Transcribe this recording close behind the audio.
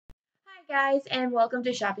Guys, and welcome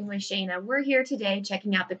to Shopping with Shana. We're here today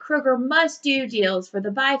checking out the Kroger must-do deals for the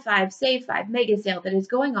Buy 5, Save 5 mega sale that is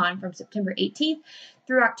going on from September 18th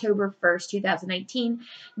through October 1st, 2019.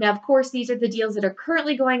 Now, of course, these are the deals that are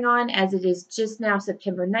currently going on as it is just now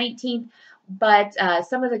September 19th, but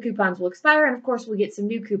some of the coupons will expire, and of course, we'll get some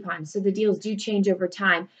new coupons. So the deals do change over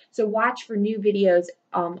time. So watch for new videos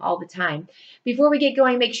all the time. Before we get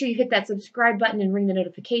going, make sure you hit that subscribe button and ring the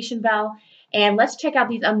notification bell. And let's check out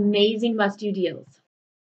these amazing must-do deals.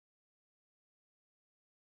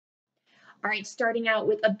 All right, starting out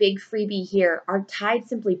with a big freebie here. Our Tide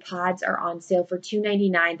Simply Pods are on sale for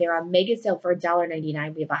 $2.99. They're on mega sale for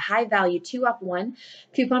 $1.99. We have a high value 2-off-1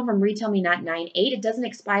 coupon from Retail Me Not 9.8. It doesn't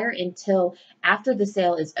expire until after the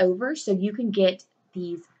sale is over, so you can get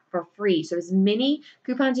these for free. So as many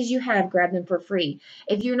coupons as you have, grab them for free.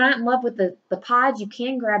 If you're not in love with the pods, you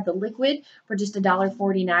can grab the liquid for just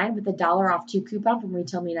 $1.49 with a $1 off 2 coupon from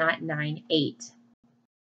Retail Me Not 9.8.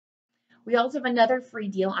 We also have another free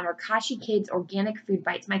deal on our Kashi Kids Organic Food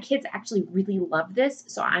Bites. My kids actually really love this,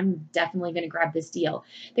 so I'm definitely going to grab this deal.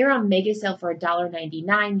 They're on mega sale for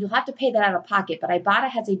 $1.99. You'll have to pay that out of pocket, but Ibotta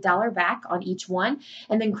has $1 back on each one,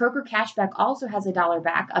 and then Kroger Cashback also has $1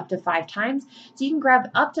 back up to 5 times. So you can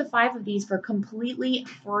grab up to 5 of these for completely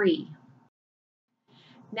free.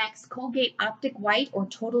 Next, Colgate Optic White or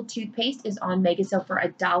Total Toothpaste is on mega sale for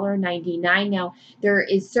 $1.99. Now, there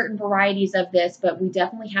is certain varieties of this, but we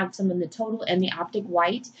definitely have some in the Total and the Optic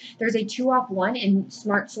White. There's a 2-off-1 in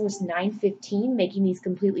Smart Source 915, making these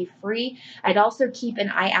completely free. I'd also keep an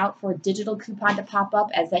eye out for a digital coupon to pop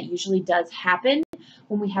up, as that usually does happen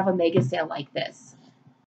when we have a mega sale like this.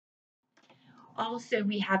 Also,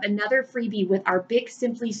 we have another freebie with our Bic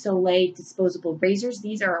Simply Soleil disposable razors.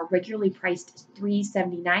 These are regularly priced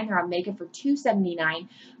 $3.79. They're on mega for $2.79.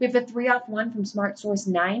 We have a 3-off-1 from Smart Source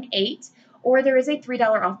 9.8, or there is a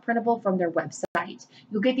 $3 off printable from their website.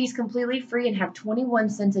 You'll get these completely free and have 21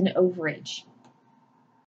 cents in overage.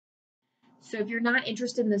 So if you're not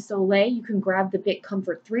interested in the Soleil, you can grab the Bic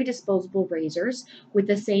Comfort 3 disposable razors with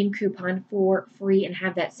the same coupon for free and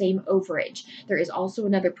have that same overage. There is also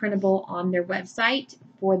another printable on their website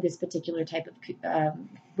for this particular type of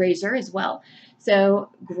razor as well. So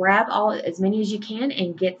grab as many as you can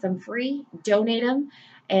and get some free, donate them,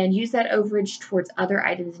 and use that overage towards other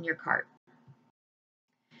items in your cart.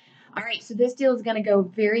 All right, so this deal is going to go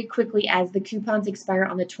very quickly as the coupons expire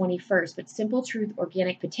on the 21st, but Simple Truth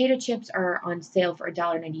organic potato chips are on sale for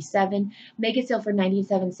 $1.97, mega sale for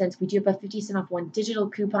 97 cents. We do have a 50-cent off 1 digital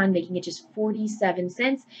coupon, making it just 47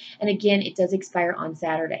 cents, and again, it does expire on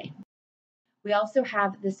Saturday. We also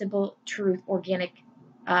have the Simple Truth organic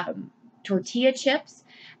tortilla chips.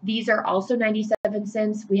 These are also 97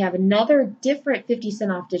 cents. We have another different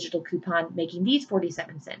 50-cent off digital coupon, making these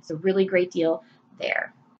 47 cents, so really great deal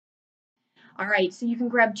there. All right, so you can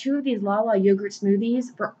grab 2 of these Lala yogurt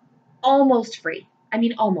smoothies for almost free. I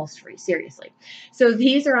mean, almost free, seriously. So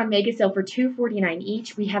these are on mega sale for $2.49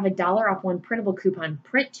 each. We have a $1 off 1 printable coupon.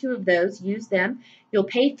 Print 2 of those, use them. You'll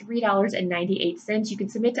pay $3.98. You can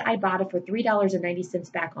submit to Ibotta for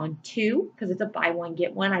 $3.90 back on 2, because it's a buy one,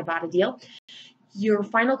 get one Ibotta deal. Your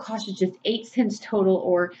final cost is just 8 cents total,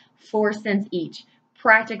 or 4 cents each.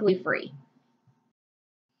 Practically free.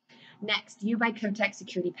 Next, You by Kotex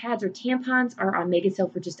security pads or tampons are on mega sale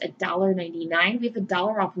for just $1.99. We have a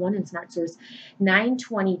 $1 off 1 in Smart Source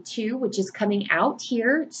 922, which is coming out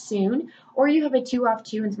here soon. Or you have a 2-off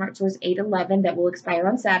 2 in Smart Source 811 that will expire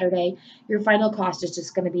on Saturday. Your final cost is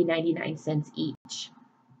just going to be 99 cents each.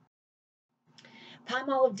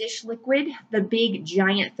 Palmolive Dish Liquid, the big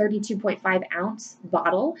giant 32.5 ounce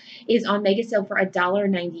bottle, is on mega sale for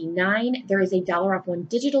 $1.99. There is a $1 off 1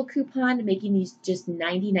 digital coupon, making these just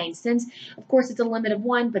 99 cents. Of course, it's a limit of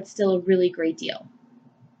 1, but still a really great deal.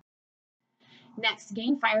 Next,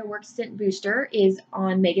 Gain Fireworks Scent Booster is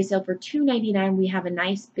on mega sale for $2.99. We have a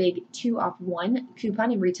nice big 2-off 1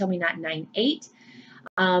 coupon in Retail Me Not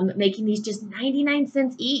 9.8, making these just 99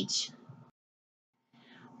 cents each.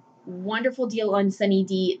 Wonderful deal on Sunny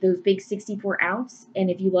D, those big 64 ounce.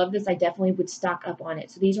 And if you love this, I definitely would stock up on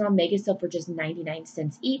it. So these are on mega sale for just 99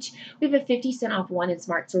 cents each. We have a 50-cent off 1 in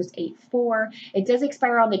Smart Source 8.4. It does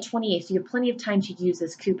expire on the 28th, so you have plenty of time to use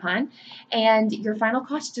this coupon. And your final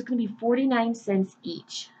cost is just going to be 49 cents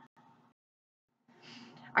each.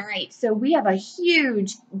 All right, so we have a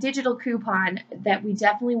huge digital coupon that we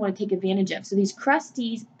definitely want to take advantage of. So these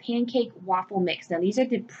Krusteaz Pancake Waffle Mix. Now, these are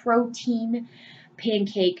the protein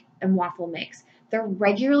pancake and waffle mix. They're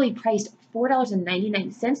regularly priced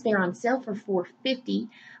 $4.99. They're on sale for $4.50,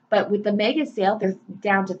 but with the mega sale, they're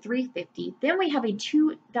down to $3.50. Then we have a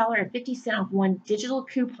 $2.50 off 1 digital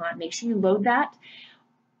coupon. Make sure you load that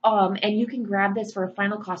And you can grab this for a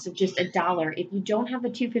final cost of just $1. If you don't have the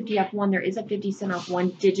 250 off one, there is a 50-cent off one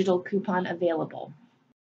digital coupon available.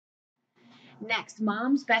 Next,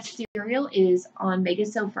 Mom's Best Cereal is on mega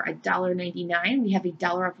sale for $1.99. We have a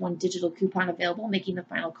dollar off one digital coupon available, making the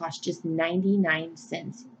final cost just 99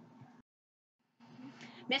 cents.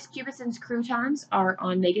 Miss Cubison's croutons are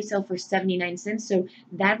on mega sale for 79 cents, so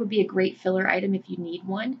that would be a great filler item if you need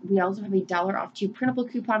one. We also have a dollar off two printable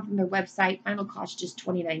coupon from their website. Final cost just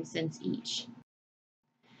 29 cents each.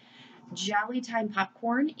 Jolly Time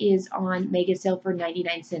popcorn is on mega sale for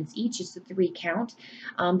 99 cents each. It's a 3 count.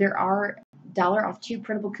 There are dollar off two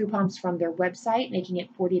printable coupons from their website, making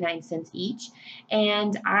it 49 cents each.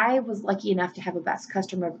 And I was lucky enough to have a best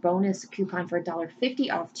customer bonus coupon for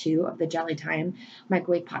 $1.50 off two of the Jolly Time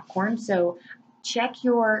microwave popcorn. So check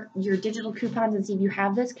your digital coupons and see if you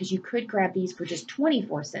have this, because you could grab these for just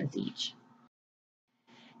 24 cents each.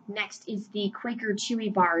 Next is the Quaker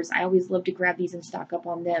Chewy Bars. I always love to grab these and stock up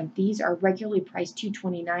on them. These are regularly priced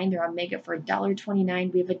 $2.29. They're on Mega for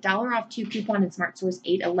 $1.29. We have a dollar off two coupon in Smart Source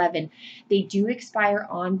 811. They do expire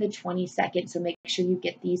on the 22nd, so make sure you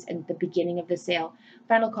get these at the beginning of the sale.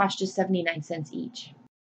 Final cost just 79 cents each.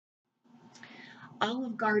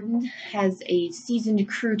 Olive Garden has a seasoned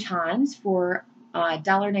croutons for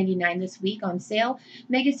 $1.99 this week on sale.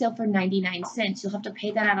 Mega sale for 99 cents. You'll have to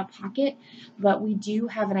pay that out of pocket, but we do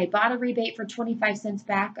have an Ibotta rebate for 25 cents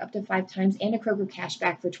back up to 5 times and a Kroger cash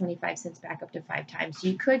back for 25 cents back up to 5 times. So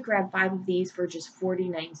you could grab 5 of these for just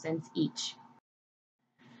 49 cents each.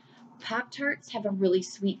 Pop-Tarts have a really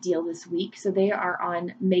sweet deal this week, so they are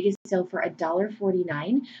on mega sale for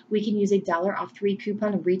 $1.49. We can use a dollar off 3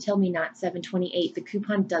 coupon and retail me not $7.28. The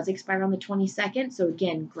coupon does expire on the 22nd, so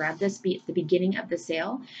again, grab this at the beginning of the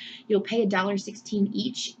sale. You'll pay $1.16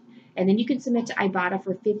 each, and then you can submit to Ibotta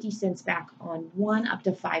for 50 cents back on 1 up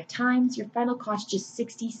to 5 times. Your final cost just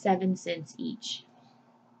 67 cents each.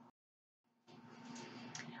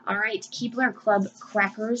 All right, Keebler Club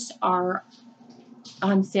crackers are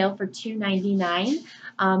on sale for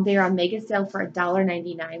 $2.99. They are on mega sale for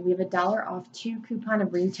 $1.99. We have a dollar off 2 coupon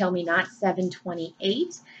of retail me not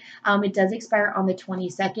 $7.28. It does expire on the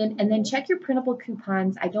 22nd. And then check your printable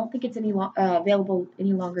coupons. I don't think it's available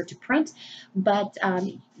any longer to print, but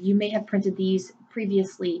you may have printed these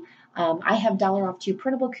previously. I have dollar off 2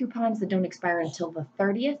 printable coupons that don't expire until the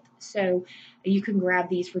 30th, so you can grab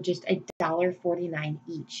these for just $1.49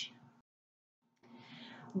 each.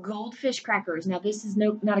 Goldfish crackers. Now this is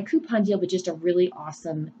not a coupon deal, but just a really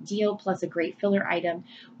awesome deal plus a great filler item.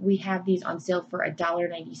 We have these on sale for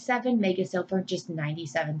 $1.97, mega sale for just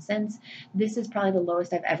 97 cents. This is probably the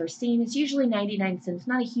lowest I've ever seen. It's usually 99 cents,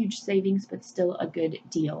 not a huge savings, but still a good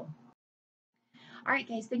deal. All right,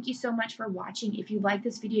 guys, thank you so much for watching. If you like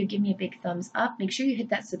this video, give me a big thumbs up. Make sure you hit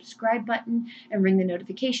that subscribe button and ring the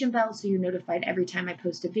notification bell so you're notified every time I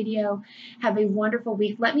post a video. Have a wonderful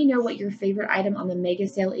week. Let me know what your favorite item on the mega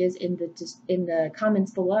sale is in the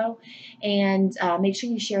comments below. And make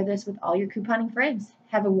sure you share this with all your couponing friends.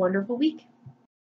 Have a wonderful week.